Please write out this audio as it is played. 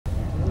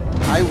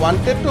I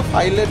wanted to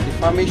file a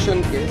defamation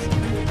case,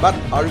 but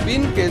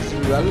Arvind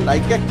Kejriwal,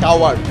 like a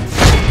coward.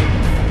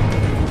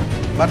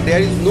 But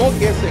there is no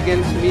case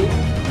against me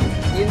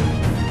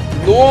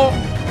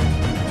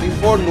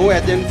before no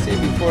agency,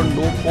 before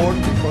no court,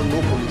 before no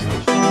police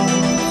station.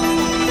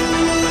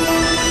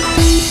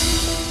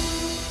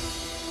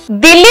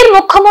 দিল্লির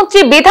মুখ্যমন্ত্রী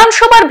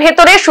বিধানসভার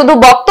ভেতরে শুধু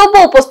বক্তব্য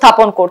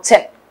উপস্থাপন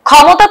করছেন।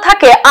 ক্ষমতা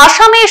থাকে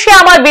আসামে এসে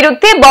আমার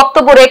বিরুদ্ধে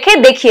বক্তব্য রেখে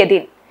দেখিয়ে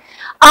দিন।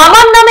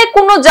 আমার নামে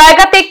কোনো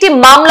জায়গাতে একটি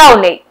মামলাও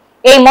নেই।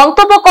 এই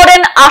মন্তব্য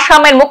করেন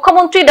আসামের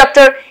মুখ্যমন্ত্রী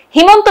ডক্টর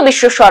হিমন্ত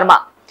বিশ্ব শর্মা।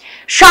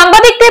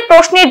 সাংবাদিকদের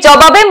প্রশ্নের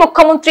জবাবে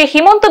মুখ্যমন্ত্রী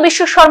হিমন্ত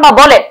বিশ্ব শর্মা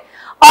বলেন,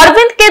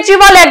 অরবিন্দ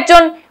কেজরিওয়াল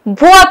একজন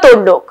ভুয়াতোর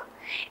লোক।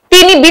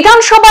 তিনি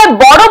বিধানসভায়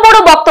বড় বড়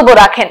বক্তব্য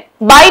রাখেন,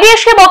 বাইরে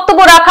এসে বক্তব্য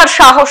রাখার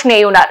সাহস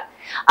নেই ওনার।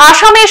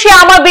 আসামে এসে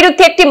আমার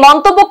বিরুদ্ধে একটি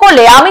মন্তব্য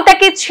করলে আমি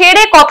তাকে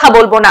ছেড়ে কথা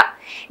বলবো না।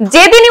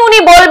 যেদিনই উনি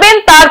বলবেন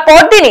তার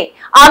পরদিনই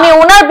আমি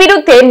ওনার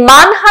বিরুদ্ধে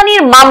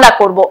মানহানির মামলা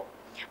করব,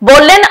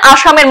 বললেন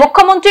আসামের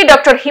মুখ্যমন্ত্রী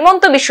ডক্টর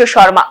হিমন্ত বিশ্ব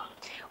শর্মা।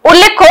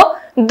 উল্লেখ্য,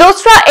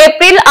 2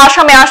 এপ্রিল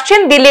আসামে আসছেন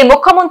দিল্লির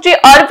মুখ্যমন্ত্রী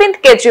অরবিন্দ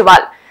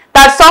কেজরিওয়াল।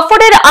 তার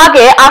সফরের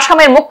আগে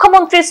আসামের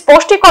মুখ্যমন্ত্রীর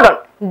স্পষ্টীকরণ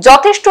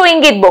যথেষ্ট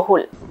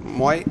ইঙ্গিতবহুল।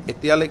 মই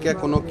এতিয়ালৈকে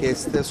কোনো কেছ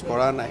টেছ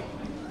কৰা নাই,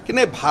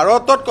 কিন্তু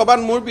ভাৰতত ক'ৰবাত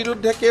মোৰ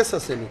বিৰুদ্ধে কেছ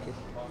আছে নেকি?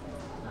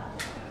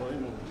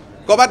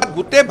 ক'ৰবাত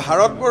গোটেই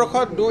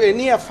ভাৰতবৰ্ষত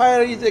any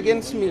FIR is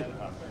against me.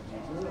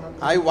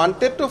 I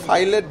wanted to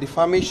file a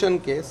defamation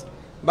case,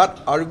 but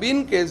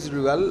Arvind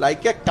Kejriwal,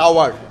 like a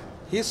coward,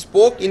 he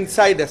spoke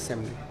inside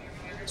assembly.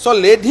 So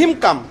let him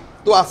come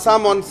to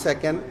Assam on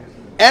 2nd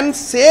and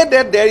say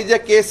that there is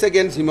a case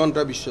against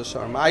Himanta Biswa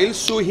Sarma. I will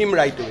sue him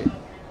right away.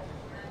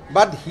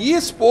 But he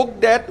spoke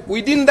that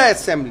within the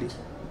assembly.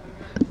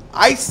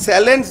 I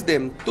challenged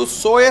them to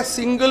show a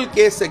single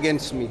case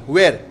against me.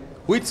 Where?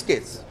 Which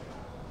case?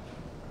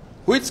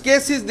 Which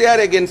case is there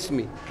against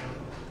me?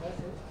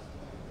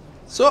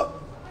 So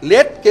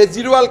let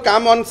Kejriwal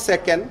come on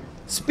 2nd,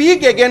 speak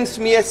against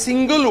me a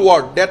single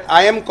word that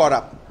I am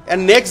corrupt, and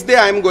next day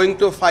I am going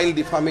to file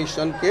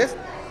defamation case.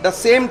 The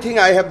same thing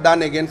I have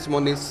done against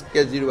Monish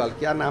Kejriwal.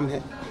 Kya naam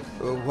hai?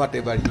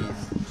 Whatever he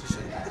is.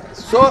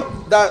 So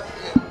the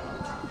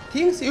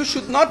things, you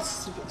should not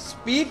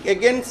speak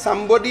against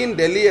somebody in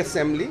Delhi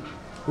Assembly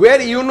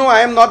where you know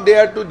I am not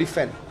there to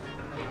defend.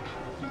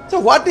 So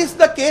what is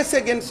the case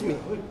against me?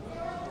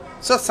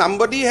 So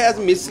somebody has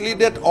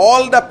misled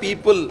all the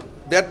people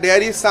that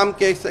there is some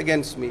case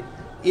against me.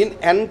 In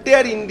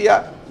entire India,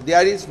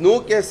 there is no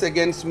case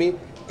against me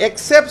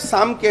except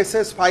some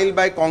cases filed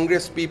by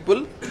Congress people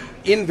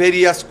in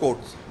various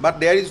courts. But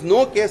there is no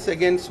case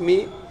against me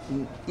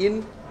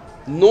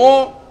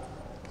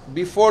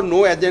before no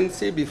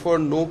agency, before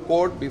no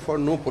court, before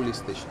no police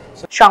station.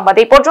 সংবাদ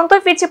এই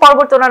পর্যন্তই, ফিরছি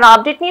পরবর্তী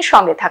update নিয়ে।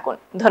 সঙ্গে থাকুন।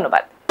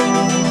 ধন্যবাদ।